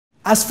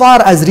As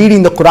far as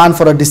reading the Quran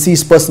for a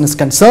deceased person is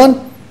concerned,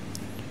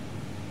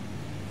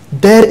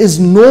 there is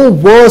no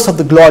verse of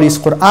the glorious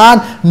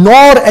Quran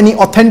nor any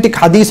authentic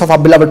hadith of our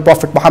beloved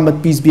Prophet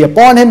Muhammad, peace be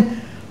upon him,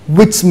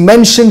 which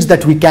mentions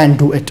that we can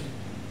do it.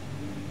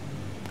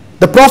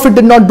 The Prophet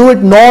did not do it,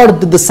 nor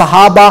did the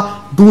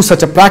Sahaba do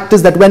such a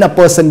practice that when a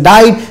person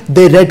died,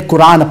 they read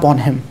Quran upon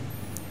him.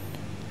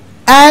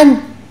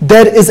 And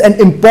there is an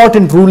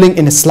important ruling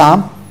in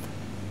Islam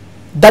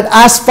that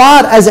as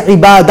far as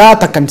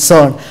ibadat are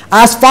concerned,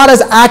 as far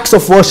as acts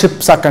of worship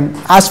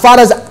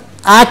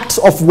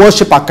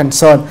are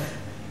concerned,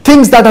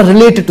 things that are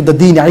related to the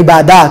deen,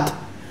 ibadat,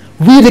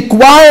 we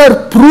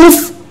require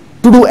proof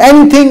to do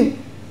anything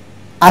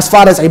as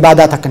far as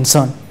ibadat are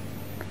concerned.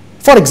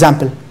 For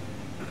example,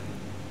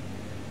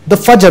 the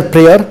Fajr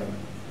prayer,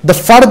 the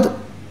Fard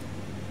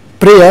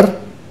prayer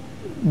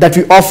that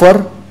we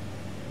offer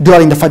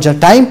during the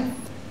Fajr time,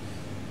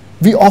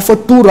 we offer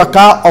 2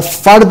 rakah of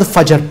Fard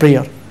Fajr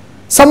prayer.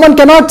 Someone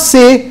cannot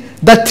say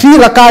that 3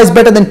 rakah is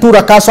better than 2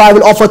 rakah, so I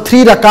will offer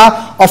 3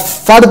 rakah of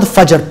Fard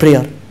Fajr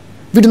prayer.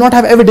 We do not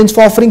have evidence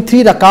for offering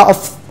 3 rakah of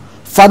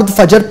Fard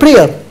Fajr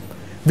prayer.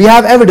 We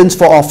have evidence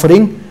for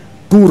offering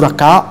 2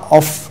 rakah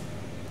of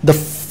the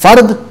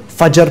Fard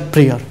Fajr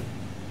prayer.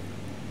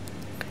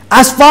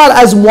 As far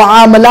as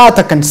muamalat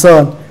are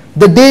concerned,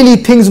 the daily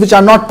things which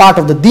are not part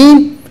of the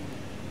deen,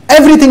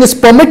 everything is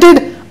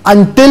permitted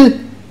until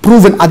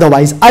proven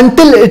otherwise,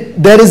 until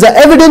there is a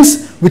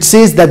evidence which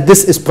says that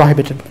this is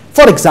prohibited.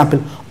 For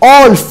example,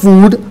 all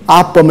food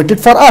are permitted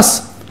for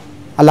us.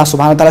 Allah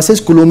subhanahu wa ta'ala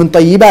says, Kulu min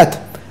tayyibat,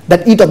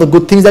 that eat of the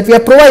good things that we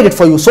have provided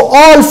for you. So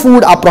all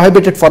food are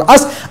prohibited for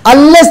us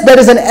unless there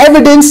is an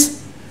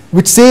evidence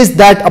which says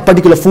that a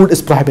particular food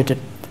is prohibited.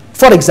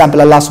 For example,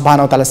 Allah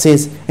subhanahu wa ta'ala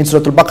says in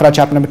Surah Al-Baqarah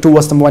chapter number 2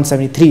 verse number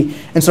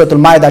 173, in Surah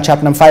Al-Ma'idah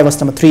chapter number 5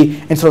 verse number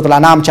 3, in Surah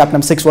Al-An'am chapter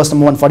number 6 verse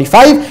number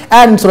 145,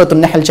 and in Surah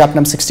Al-Nahl chapter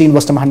number 16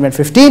 verse number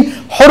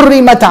 115,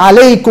 حُرِّمَتْ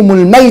عَلَيْكُمُ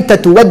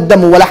الْمَيْتَةُ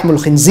وَالدَّمُ وَلَحْمُ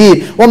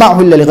الْخِنْزِيرِ وَمَا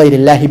أُهِلَّ لِغَيْرِ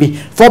اللَّهِ بِهِ.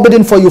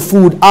 Forbidden for you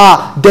food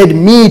are dead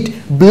meat,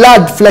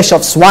 blood, flesh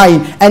of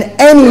swine, and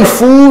any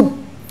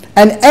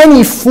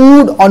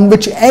food on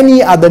which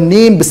any other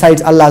name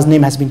besides Allah's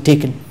name has been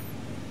taken.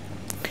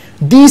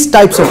 These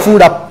types of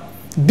food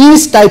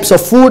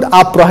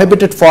are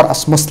prohibited for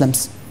us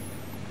Muslims.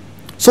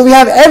 So we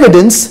have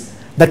evidence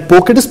that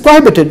pork is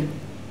prohibited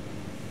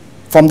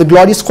from the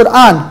glorious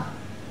Quran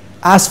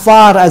as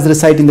far as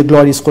reciting the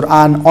glorious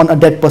Quran on a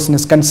dead person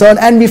is concerned.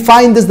 And we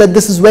find that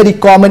this is very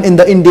common in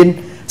the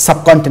Indian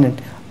subcontinent.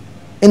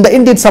 In the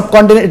Indian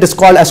subcontinent, it is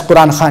called as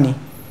Quran Khani,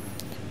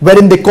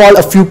 wherein they call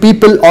a few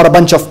people or a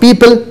bunch of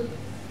people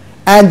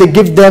and they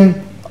give them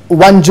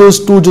 1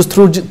 juz, 2 juz,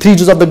 3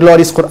 juz of the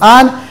glorious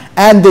Quran,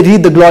 and they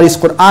read the glorious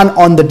Quran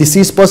on the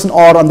deceased person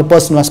or on the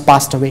person who has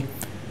passed away,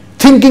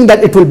 thinking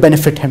that it will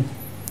benefit him.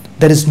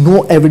 There is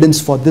no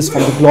evidence for this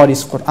from the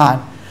glorious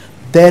Quran.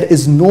 There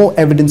is no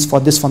evidence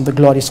for this from the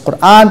glorious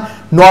Quran,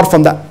 nor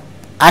from the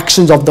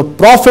actions of the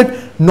Prophet,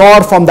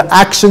 nor from the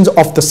actions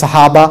of the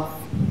Sahaba.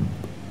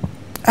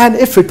 And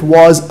if it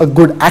was a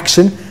good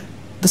action,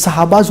 the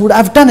Sahabas would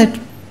have done it.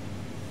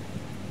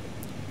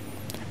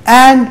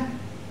 And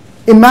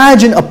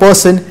imagine a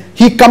person,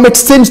 he commits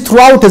sins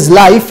throughout his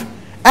life,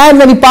 and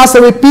when he passes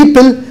away,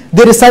 people,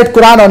 they recite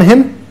Quran on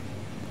him.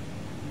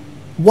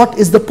 What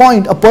is the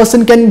point? A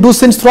person can do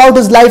sins throughout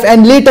his life,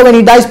 and later when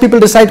he dies, people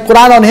recite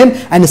Quran on him,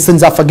 and his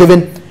sins are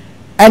forgiven,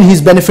 and he's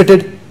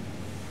benefited.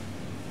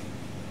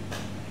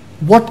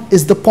 What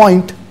is the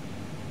point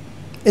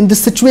in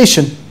this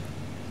situation?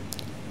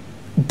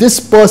 This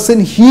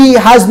person, he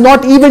has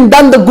not even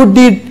done the good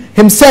deed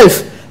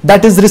himself,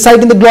 that is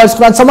reciting the glorious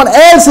Quran. Someone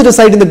else is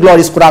reciting the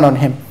glorious Quran on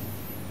him.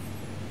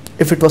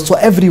 If it was so,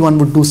 everyone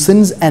would do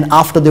sins, and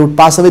after they would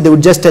pass away, they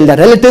would just tell their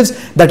relatives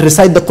that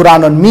recite the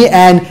Quran on me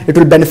and it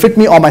will benefit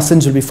me or my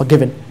sins will be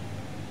forgiven.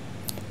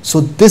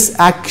 So this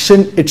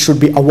action, it should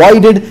be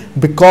avoided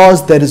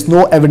because there is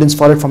no evidence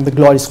for it from the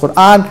glorious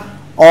Quran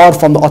or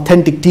from the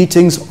authentic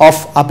teachings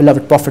of our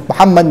beloved Prophet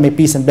Muhammad, may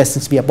peace and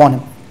blessings be upon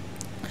him.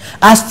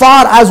 As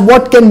far as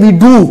what can we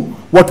do,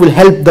 what will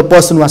help the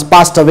person who has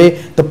passed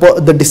away,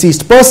 the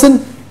deceased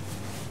person,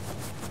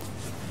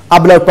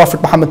 our beloved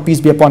Prophet Muhammad, peace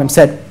be upon him,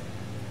 said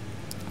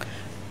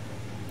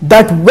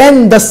that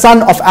when the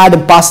son of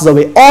Adam passes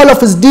away, all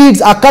of his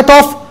deeds are cut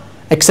off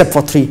except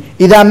for 3.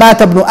 إِذَا مَاتَ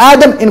ابْنُ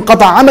آدَمْ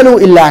إِنْقَطَعَ عَمَلُهُ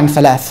إِلَّا عَنْ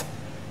ثَلَاثٍ.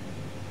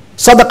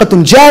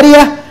 صَدَقَةٌ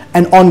جَارِيَةٌ,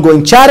 an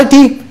ongoing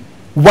charity.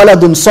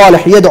 وَلَدٌ صَالِحٌ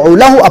يَدْعُو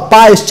لَهُ, a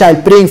pious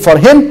child praying for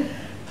him.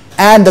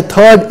 And the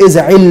third is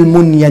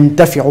عِلْمٌ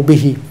يَنْتَفِعُ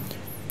بِهِ,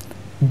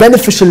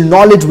 beneficial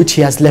knowledge which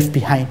he has left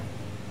behind.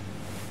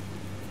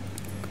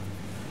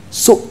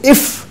 So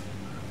if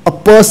a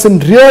person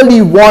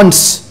really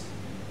wants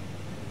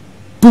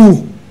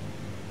to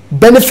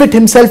benefit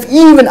himself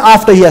even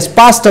after he has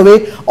passed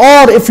away,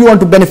 or if you want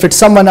to benefit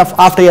someone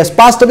after he has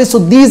passed away, so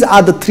these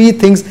are the 3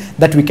 things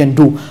that we can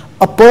do.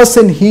 A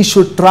person, he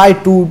should try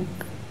to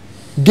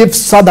give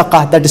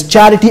sadaqah, that is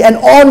charity, an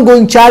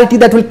ongoing charity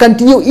that will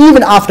continue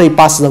even after he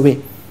passes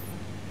away.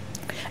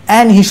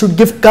 And he should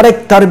give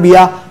correct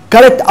tarbiyah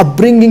correct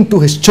upbringing to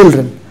his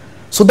children,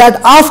 so that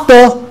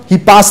after he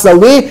passes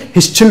away,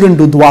 his children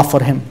do dua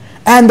for him.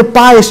 And the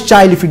pious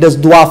child, if he does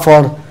dua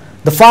for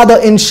the father,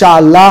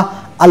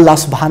 inshallah, Allah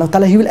subhanahu wa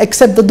ta'ala, he will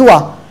accept the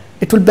dua.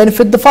 It will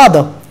benefit the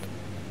father.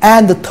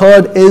 And the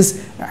third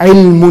is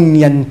ilmun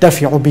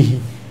yantafi'u bihi,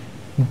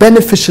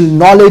 beneficial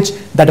knowledge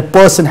that a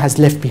person has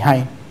left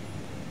behind.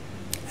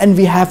 And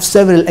we have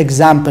several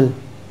examples.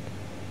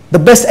 The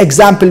best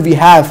example we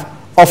have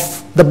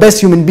of the best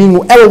human being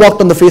who ever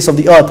walked on the face of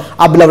the earth,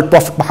 our beloved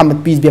Prophet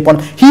Muhammad, peace be upon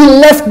him. He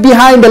left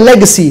behind a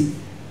legacy.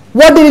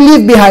 What did he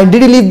leave behind?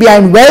 Did he leave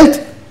behind wealth?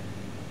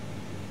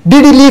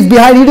 Did he leave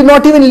behind? He did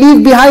not even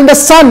leave behind a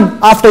son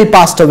after he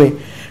passed away.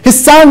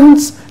 His son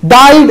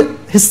died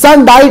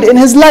in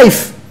his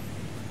life.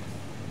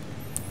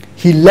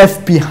 He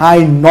left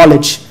behind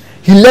knowledge.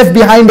 He left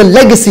behind a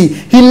legacy.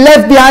 He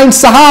left behind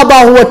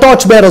Sahaba who were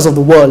torchbearers of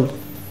the world.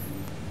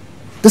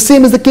 The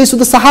same is the case with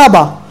the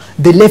Sahaba.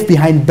 They left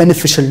behind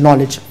beneficial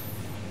knowledge,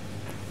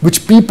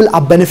 which people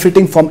are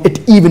benefiting from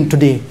it even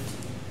today.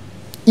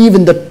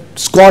 Even the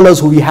scholars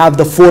who we have,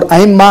 the four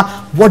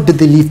Aimma, what did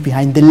they leave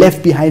behind? They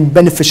left behind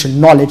beneficial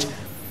knowledge,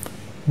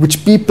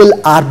 which people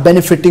are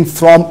benefiting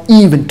from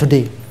even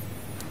today.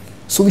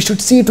 So we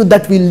should see to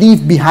that we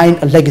leave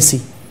behind a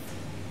legacy.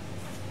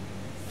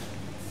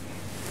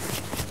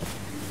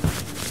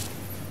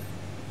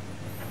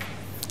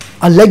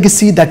 A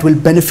legacy that will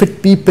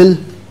benefit people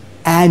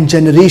and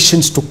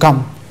generations to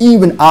come,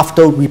 even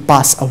after we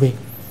pass away.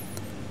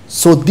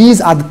 So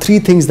these are the three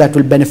things that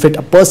will benefit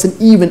a person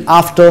even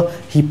after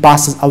he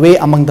passes away,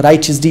 among the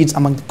righteous deeds,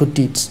 among the good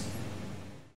deeds.